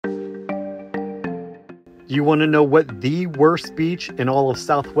You want to know what the worst beach in all of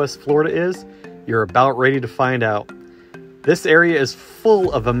Southwest Florida is? You're about ready to find out. This area is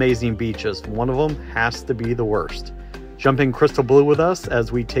full of amazing beaches. One of them has to be the worst. Jump in crystal blue with us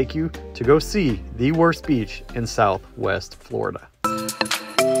as we take you to go see the worst beach in Southwest Florida.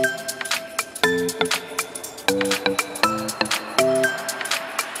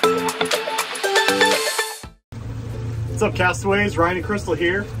 What's up, castaways? Ryan and Crystal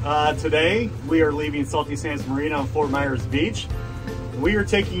here. Today we are leaving Salty Sands Marina on Fort Myers Beach. We are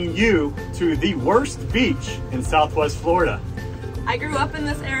taking you to the worst beach in Southwest Florida. I grew up in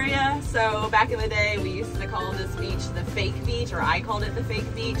this area, so back in the day we used to call this beach the fake beach, or I called it the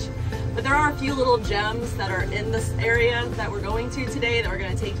fake beach. But there are a few little gems that are in this area that we're going to today that we're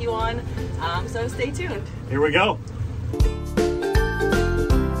going to take you on, so stay tuned. Here we go.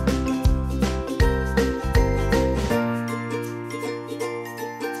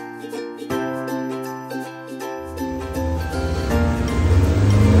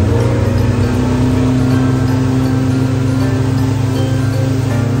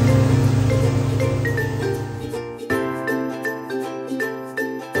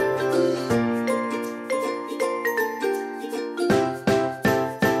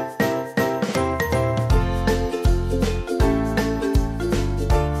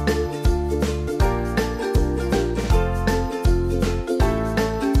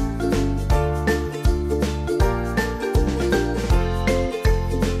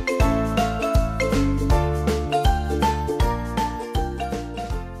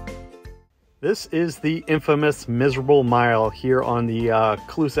 This is the infamous Miserable Mile here on the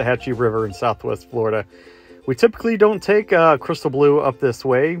Caloosahatchee River in Southwest Florida. We typically don't take Crystal Blue up this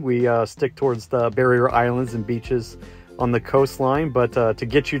way. We stick towards the barrier islands and beaches on the coastline, but to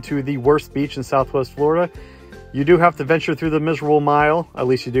get you to the worst beach in Southwest Florida, you do have to venture through the Miserable Mile. At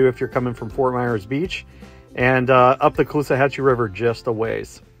least you do if you're coming from Fort Myers Beach, and up the Caloosahatchee River just a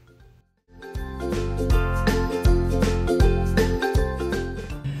ways.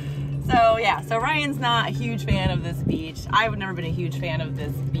 So Ryan's not a huge fan of this beach. I've never been a huge fan of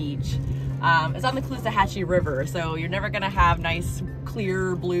this beach. It's on the Caloosahatchee River, so you're never gonna have nice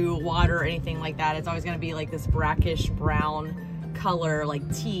clear blue water or anything like that. It's always gonna be like this brackish brown color, like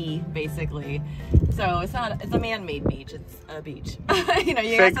tea basically. So it's a man-made beach, it's a beach. You know,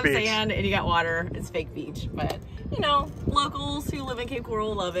 you got some sand and you got water, it's fake beach. But you know, locals who live in Cape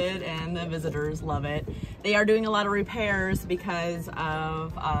Coral love it and the visitors love it. They are doing a lot of repairs because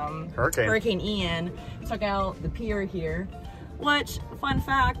of Hurricane Ian took out the pier here. Which, fun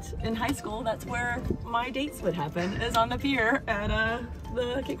fact, in high school, that's where my dates would happen, is on the pier at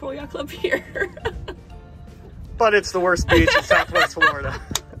the Cape Coral Yacht Club pier. But it's the worst beach in Southwest Florida.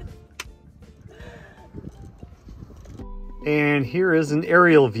 And here is an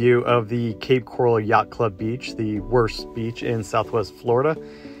aerial view of the Cape Coral Yacht Club beach, the worst beach in Southwest Florida.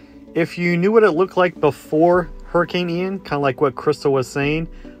 If you knew what it looked like before Hurricane Ian, kind of like what Crystal was saying,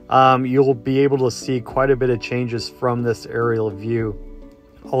 you'll be able to see quite a bit of changes from this aerial view.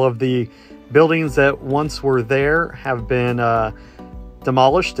 All of the buildings that once were there have been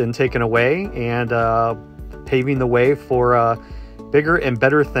demolished and taken away, and paving the way for bigger and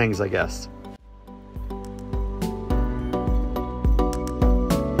better things, I guess.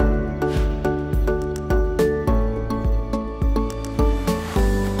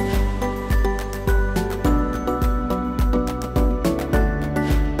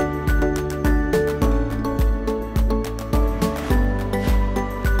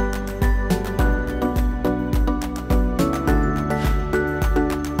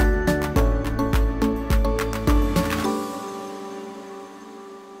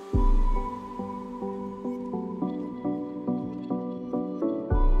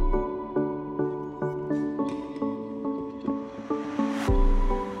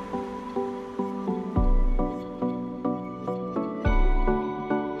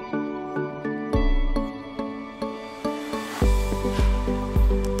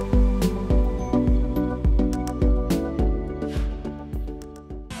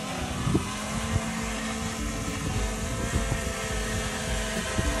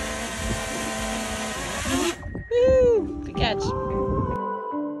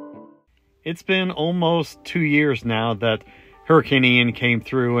 It's been almost 2 years now that Hurricane Ian came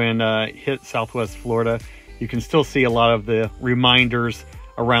through and hit Southwest Florida. You can still see a lot of the reminders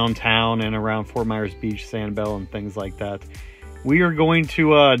around town and around Fort Myers Beach, Sanibel, and things like that. We are going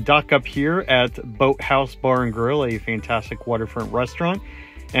to dock up here at Boathouse Bar and Grill, a fantastic waterfront restaurant.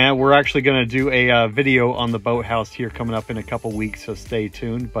 And we're actually going to do a video on the boathouse here coming up in a couple weeks, so stay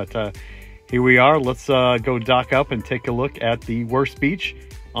tuned. But here we are. Let's go dock up and take a look at the worst beach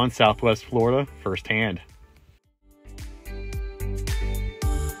on Southwest Florida firsthand.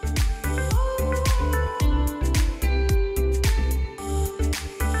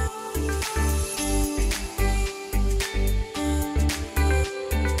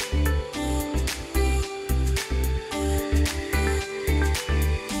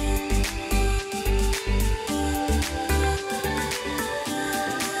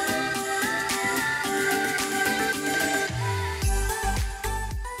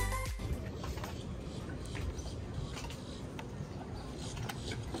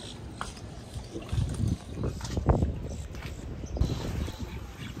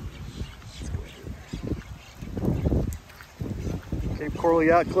 Coral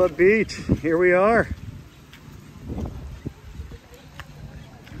Yacht Club Beach. Here we are.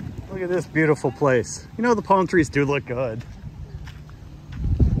 Look at this beautiful place. You know, the palm trees do look good.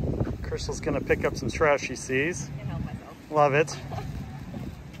 Crystal's gonna pick up some trash she sees. Can't help myself. Love it.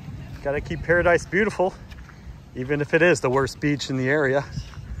 Gotta keep paradise beautiful, even if it is the worst beach in the area.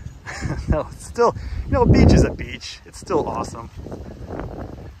 No, it's still, you know, a beach is a beach. It's still awesome.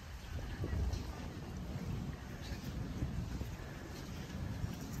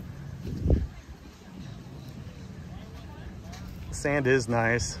 The sand is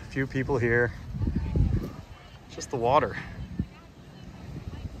nice. A few people here. Just the water.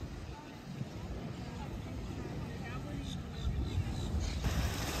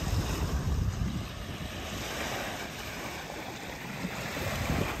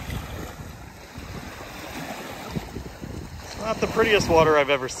 Not the prettiest water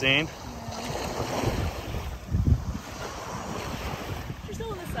I've ever seen. You're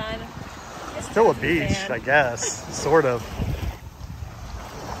still in the sun. It's still a beach, I guess, sort of.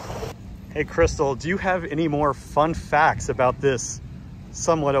 Hey Crystal, do you have any more fun facts about this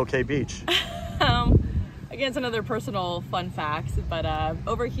somewhat okay beach? Again, it's another personal fun fact, but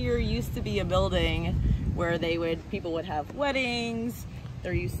over here used to be a building where people would have weddings.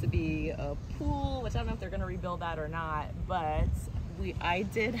 There used to be a pool, which I don't know if they're gonna rebuild that or not, but I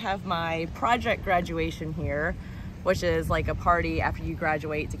did have my project graduation here, which is like a party after you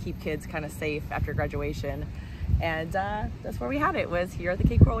graduate to keep kids kind of safe after graduation. And that's where we had it, was here at the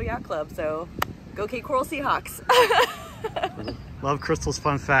Cape Coral Yacht Club. So go Cape Coral Seahawks. Love Crystal's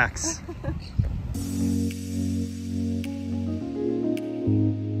fun facts.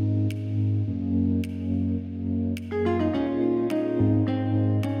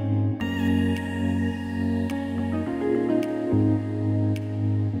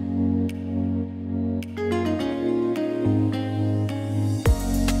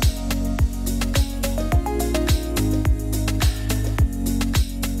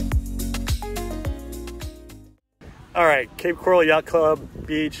 All right, Cape Coral Yacht Club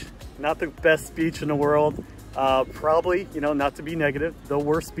Beach, not the best beach in the world. Probably, you know, not to be negative, the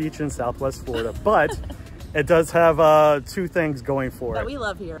worst beach in Southwest Florida, but it does have two things going for it. That we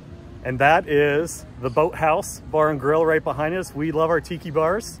love here. And that is the Boathouse Bar and Grill right behind us. We love our tiki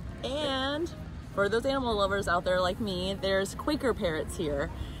bars. And for those animal lovers out there like me, there's Quaker parrots here.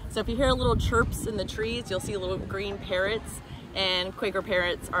 So if you hear little chirps in the trees, you'll see little green parrots. And Quaker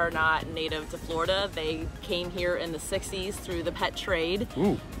parrots are not native to Florida. They came here in the 60s through the pet trade.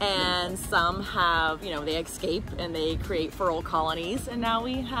 Ooh. And some have, you know, they escape and they create feral colonies. And now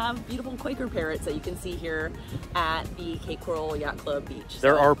we have beautiful Quaker parrots that you can see here at the Cape Coral Yacht Club Beach.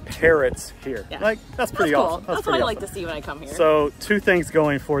 There are parrots here. Yeah. Like, that's pretty cool. awesome. That's what I like to see when I come here. So two things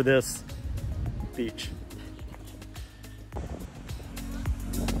going for this beach.